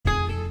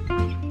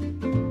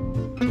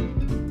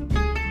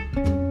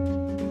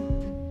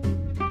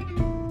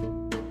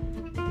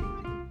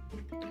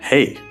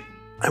Hey,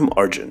 I'm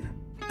Arjun,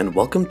 and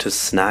welcome to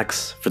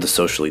Snacks for the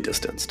Socially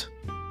Distanced,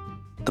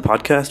 the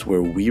podcast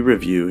where we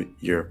review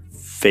your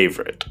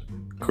favorite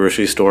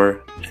grocery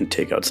store and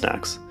takeout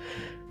snacks,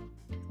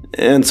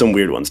 and some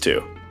weird ones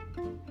too.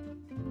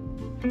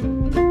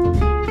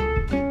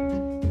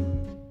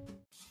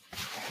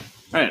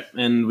 All right,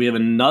 and we have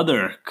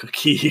another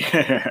cookie.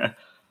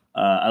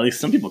 At least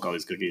some people call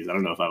these cookies. I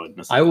don't know if I would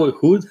necessarily.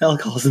 Who the hell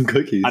calls them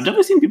cookies? I've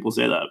definitely seen people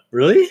say that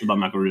Really? about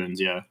macaroons.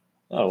 Yeah.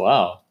 Oh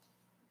wow.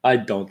 I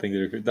don't think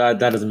they're that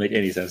doesn't make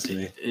any sense to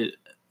me.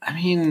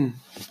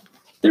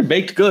 They're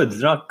baked goods.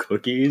 They're not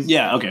cookies.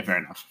 Yeah. Okay. Fair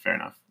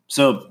enough.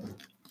 So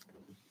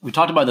we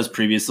talked about this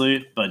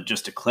previously, but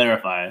just to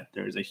clarify,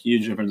 there's a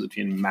huge difference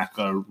between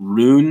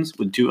macaroons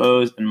with two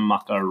O's and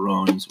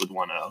macarons with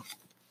one O.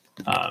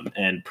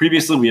 And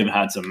previously, we have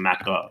had some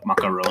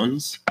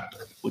macarons,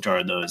 which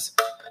are those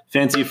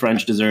fancy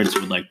French desserts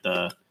with like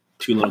the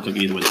two little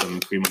cookies with some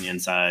cream on the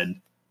inside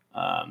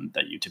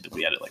that you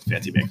typically get at like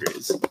fancy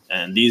bakeries.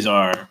 And these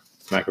are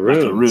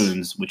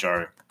macaroons, which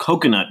are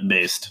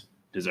coconut-based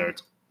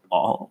desserts.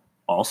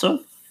 Also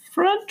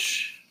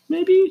French,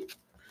 maybe?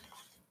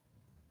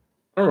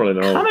 I don't really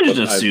know. I kind of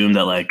just assume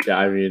that like... Yeah,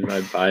 I mean,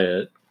 I'd buy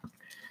it.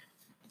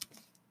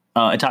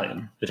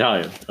 Italian.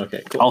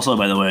 Okay, cool. Also,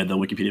 by the way, the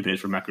Wikipedia page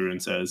for macaroon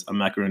says a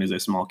macaroon is a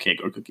small cake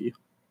or cookie.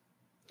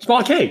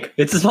 Small cake.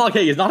 It's a small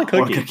cake. It's not a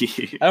cookie. Or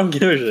cookie. I don't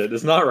give a shit.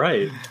 It's not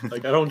right.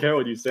 Like, I don't care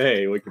what you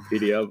say,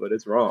 Wikipedia, but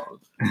it's wrong.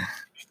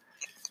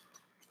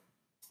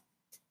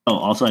 Oh,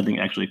 also, I think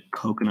actually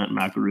coconut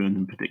macaroons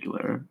in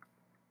particular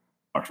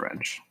are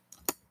French.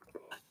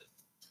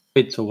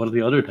 Wait, so what are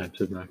the other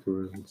types of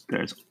macaroons?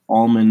 There's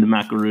almond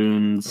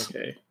macaroons.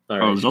 Okay. All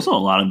right. There's also a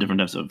lot of different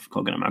types of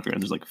coconut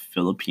macaroons. There's like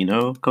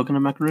Filipino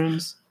coconut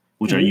macaroons,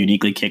 which are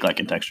uniquely cake-like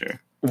in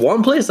texture.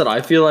 One place that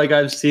I feel like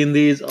I've seen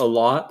these a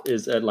lot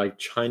is at like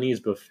Chinese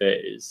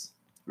buffets.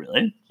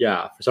 Really?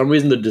 Yeah. For some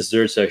reason, the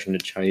dessert section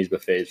at Chinese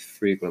buffets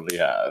frequently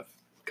have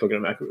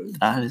coconut macaroons.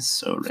 That is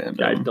so random.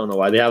 Yeah, I don't know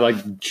why. They have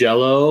like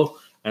Jell-O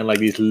and like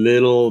these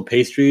little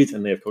pastries,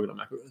 and they have coconut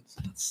macaroons.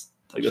 That's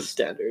like the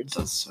standards.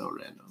 That's so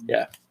random.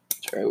 Yeah.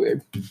 It's very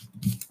weird.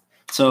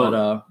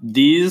 So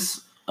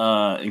these,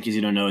 in case you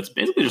don't know, it's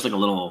basically just like a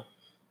little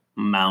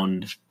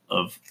mound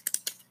of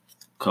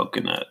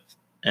coconut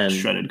and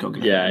shredded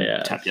coconut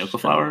and tapioca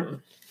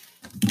flour.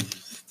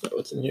 So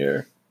what's in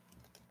here?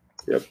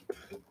 Yep.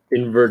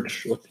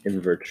 What's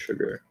invert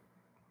sugar?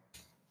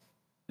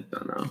 I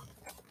don't know.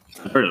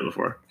 I've heard of it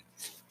before.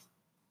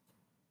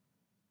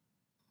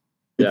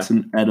 Yeah. It's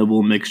an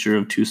edible mixture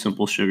of two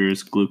simple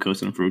sugars,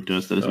 glucose and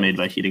fructose, that is made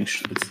by heating.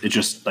 It's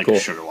just like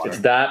sugar water. It's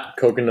that,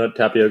 coconut,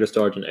 tapioca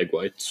starch, and egg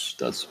whites.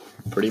 That's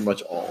pretty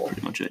much all.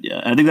 Pretty much it, yeah.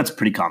 And I think that's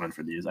pretty common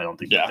for these. I don't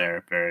think that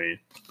they're very...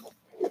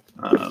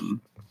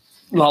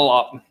 Not a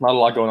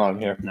lot going on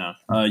here. No.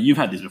 You've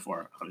had these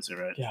before, obviously,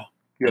 right? Yeah.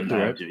 You have to,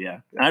 right? Yeah.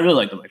 And I really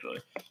like them, actually.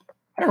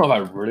 I don't know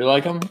if I really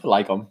like them. I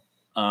like them.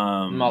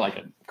 I'm not like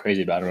a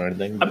crazy about it or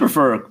anything. I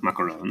prefer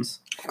macarons.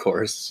 Of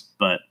course.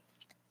 But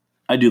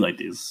I do like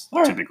these,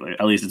 typically.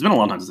 At least it's been a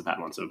long time since I've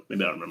had one, so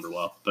maybe I don't remember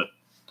well. But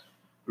I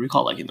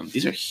recall liking them.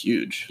 These are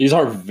huge. These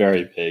are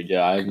very big.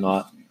 Yeah, I'm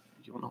not...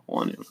 You want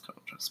one? You want to try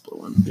to split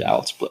one? Yeah,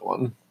 I'll split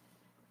one.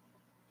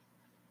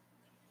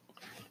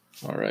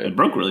 All right. It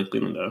broke really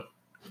cleanly, though.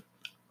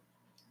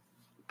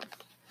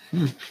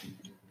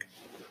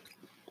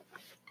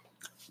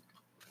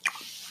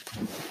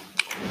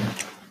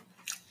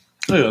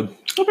 Oh,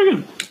 pretty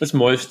good. It's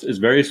moist. It's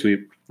very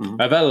sweet.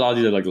 Mm-hmm. I've had a lot of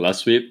these that are like less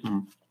sweet. Mm-hmm.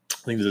 I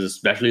think this is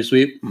especially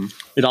sweet. Mm-hmm.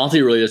 It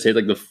honestly really just tastes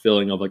like the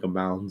filling of like a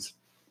Mounds.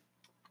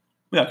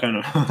 Yeah, kind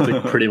of. That's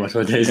like pretty much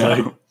what it tastes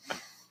like.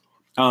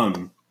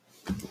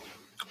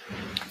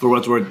 For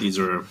what's worth, these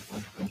are...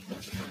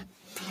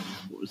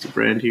 What was the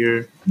brand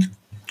here?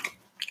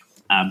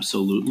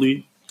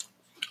 Absolutely.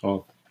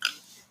 Oh.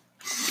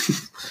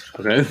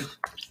 Okay.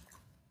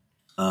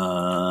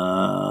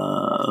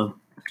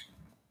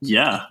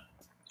 Yeah.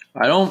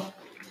 I don't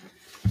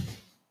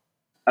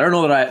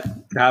know that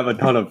I have a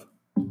ton of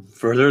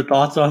further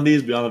thoughts on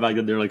these beyond the fact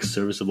that they're like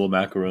serviceable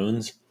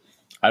macaroons.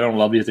 I don't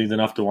love these things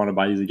enough to want to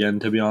buy these again,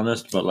 to be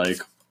honest, but like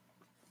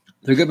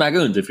they're good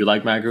macaroons. If you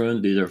like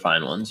macaroons, these are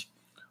fine ones.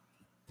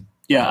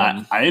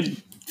 Yeah, I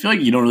feel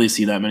like you don't really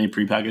see that many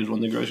prepackaged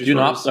ones in the grocery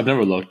stores. I've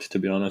never looked, to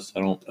be honest.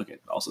 I don't. Okay,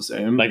 also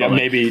same. Like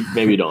maybe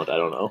don't. I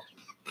don't know.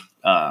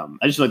 I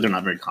just feel like they're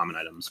not very common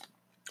items.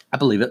 I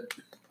believe it.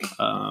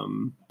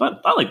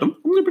 But I like them.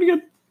 They're pretty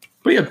good.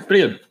 Pretty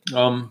good.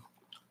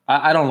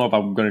 I don't know if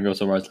I'm going to go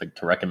so far as like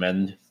to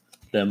recommend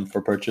them for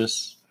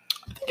purchase.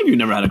 I think if you've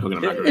never had a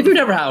coconut macaroon, if you've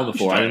never had them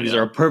before, I think these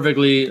are a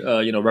perfectly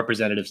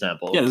representative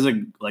sample. Yeah, this is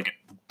like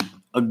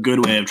a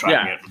good way of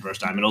trying it for the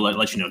first time. It'll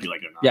let you know if you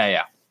like it or not.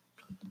 Yeah.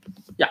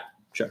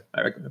 Sure,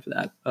 I recommend for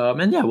that.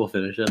 And yeah, we'll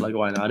finish it. Like,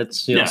 why not?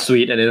 It's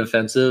sweet and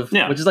inoffensive,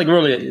 which is like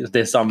really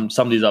they sum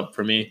these up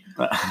for me.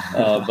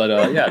 But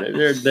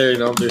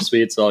they're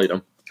sweet, so I'll eat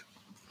them.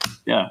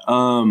 Yeah.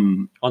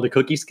 On the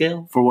cookie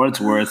scale, for what it's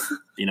worth,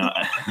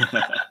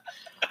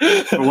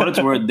 For what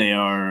it's worth, they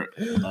are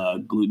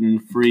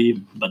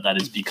gluten-free, but that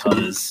is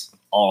because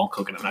all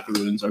coconut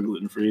macaroons are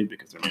gluten free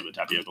because they're made with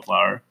tapioca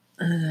flour.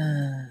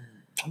 I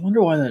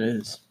wonder why that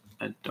is.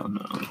 I don't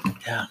know.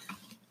 Yeah.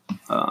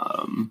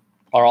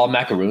 Are all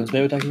macaroons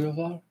made with tapioca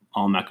flour?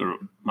 All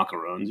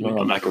macaroons. No,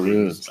 all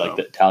macaroons. Like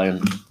the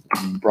Italian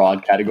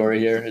broad category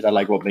here. Is that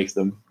like what makes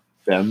them?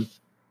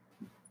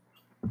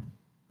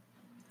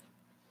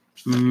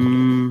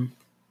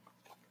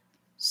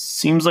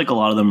 Seems like a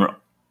lot of them are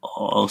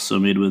also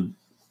made with,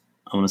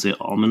 I want to say,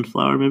 almond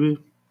flour, maybe.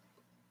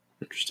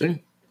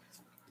 Interesting.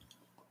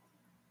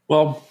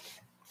 Well,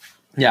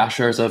 yeah,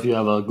 sure. So if you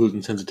have a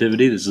gluten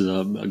sensitivity, this is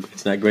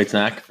a great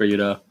snack for you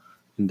to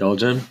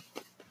indulge in.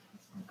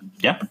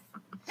 Yeah.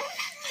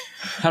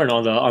 I don't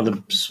know, on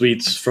the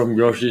sweets from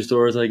grocery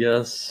stores, I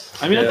guess.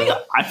 I mean,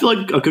 yeah. I feel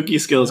like a cookie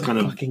scale is kind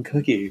of... Fucking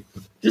cookie.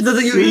 Just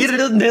doesn't you eat it,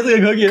 doesn't taste like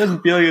a cookie. It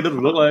doesn't feel like it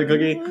doesn't look like a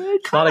cookie.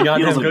 It's not a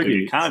goddamn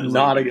cookie. It's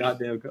not a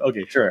goddamn cookie.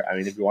 Okay, sure. I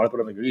mean, if you want to put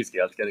it on the cookie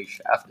scale, it's getting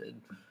shafted.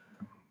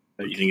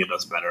 But you think it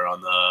does better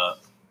on the...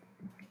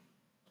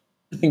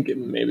 I think it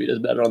maybe does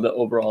better on the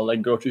overall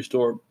like grocery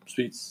store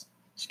sweets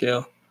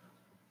scale.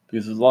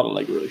 Because there's a lot of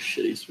like really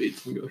shitty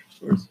sweets in grocery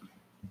stores.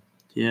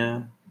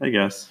 Yeah, I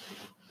guess.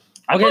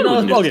 Okay,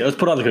 let's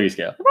put it on the cookie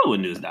scale. I probably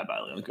wouldn't do that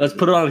badly. Let's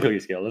put it on the cookie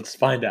scale. Let's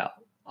find out.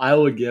 I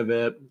give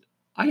it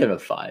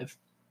 5.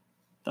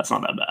 That's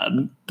not that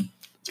bad.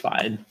 It's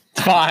fine.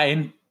 It's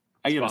fine.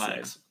 I give it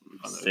 6.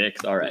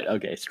 6. All right.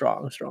 Okay.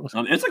 Strong. It's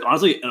like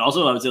honestly, and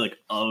also I would say like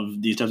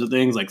of these types of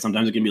things, like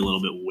sometimes it can be a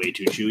little bit way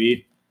too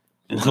chewy.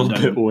 And a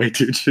little bit way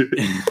too chewy.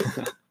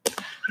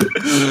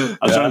 I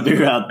was trying to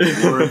figure out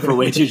the word for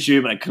way too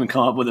chewy, but I couldn't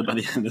come up with it by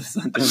the end of the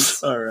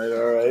sentence. All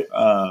right.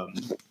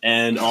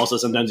 And also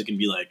sometimes it can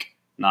be like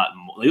not.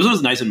 This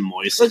one's nice and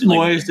moist. It's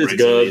moist. It's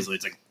good. Easily.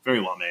 It's like very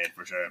well made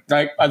for sure.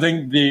 Like I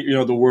think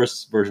the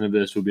worst version of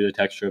this would be the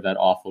texture of that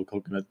awful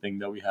coconut thing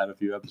that we had a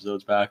few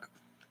episodes back.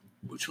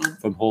 Which one?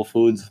 From Whole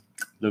Foods,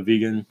 the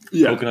vegan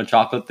coconut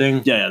chocolate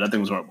thing. Yeah, that thing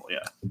was horrible. Yeah.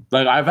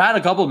 Like I've had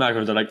a couple of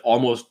macarons that are like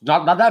almost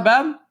not that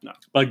bad. No.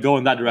 But go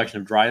in that direction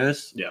of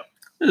dryness. Yeah.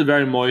 It's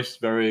very moist,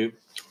 very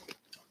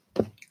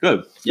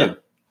good. Yeah. Good.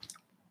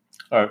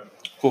 All right.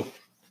 Cool.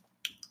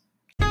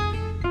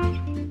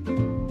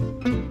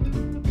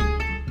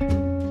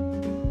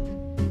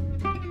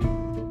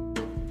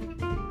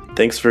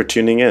 Thanks for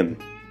tuning in.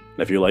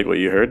 If you like what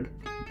you heard,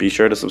 be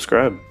sure to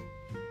subscribe.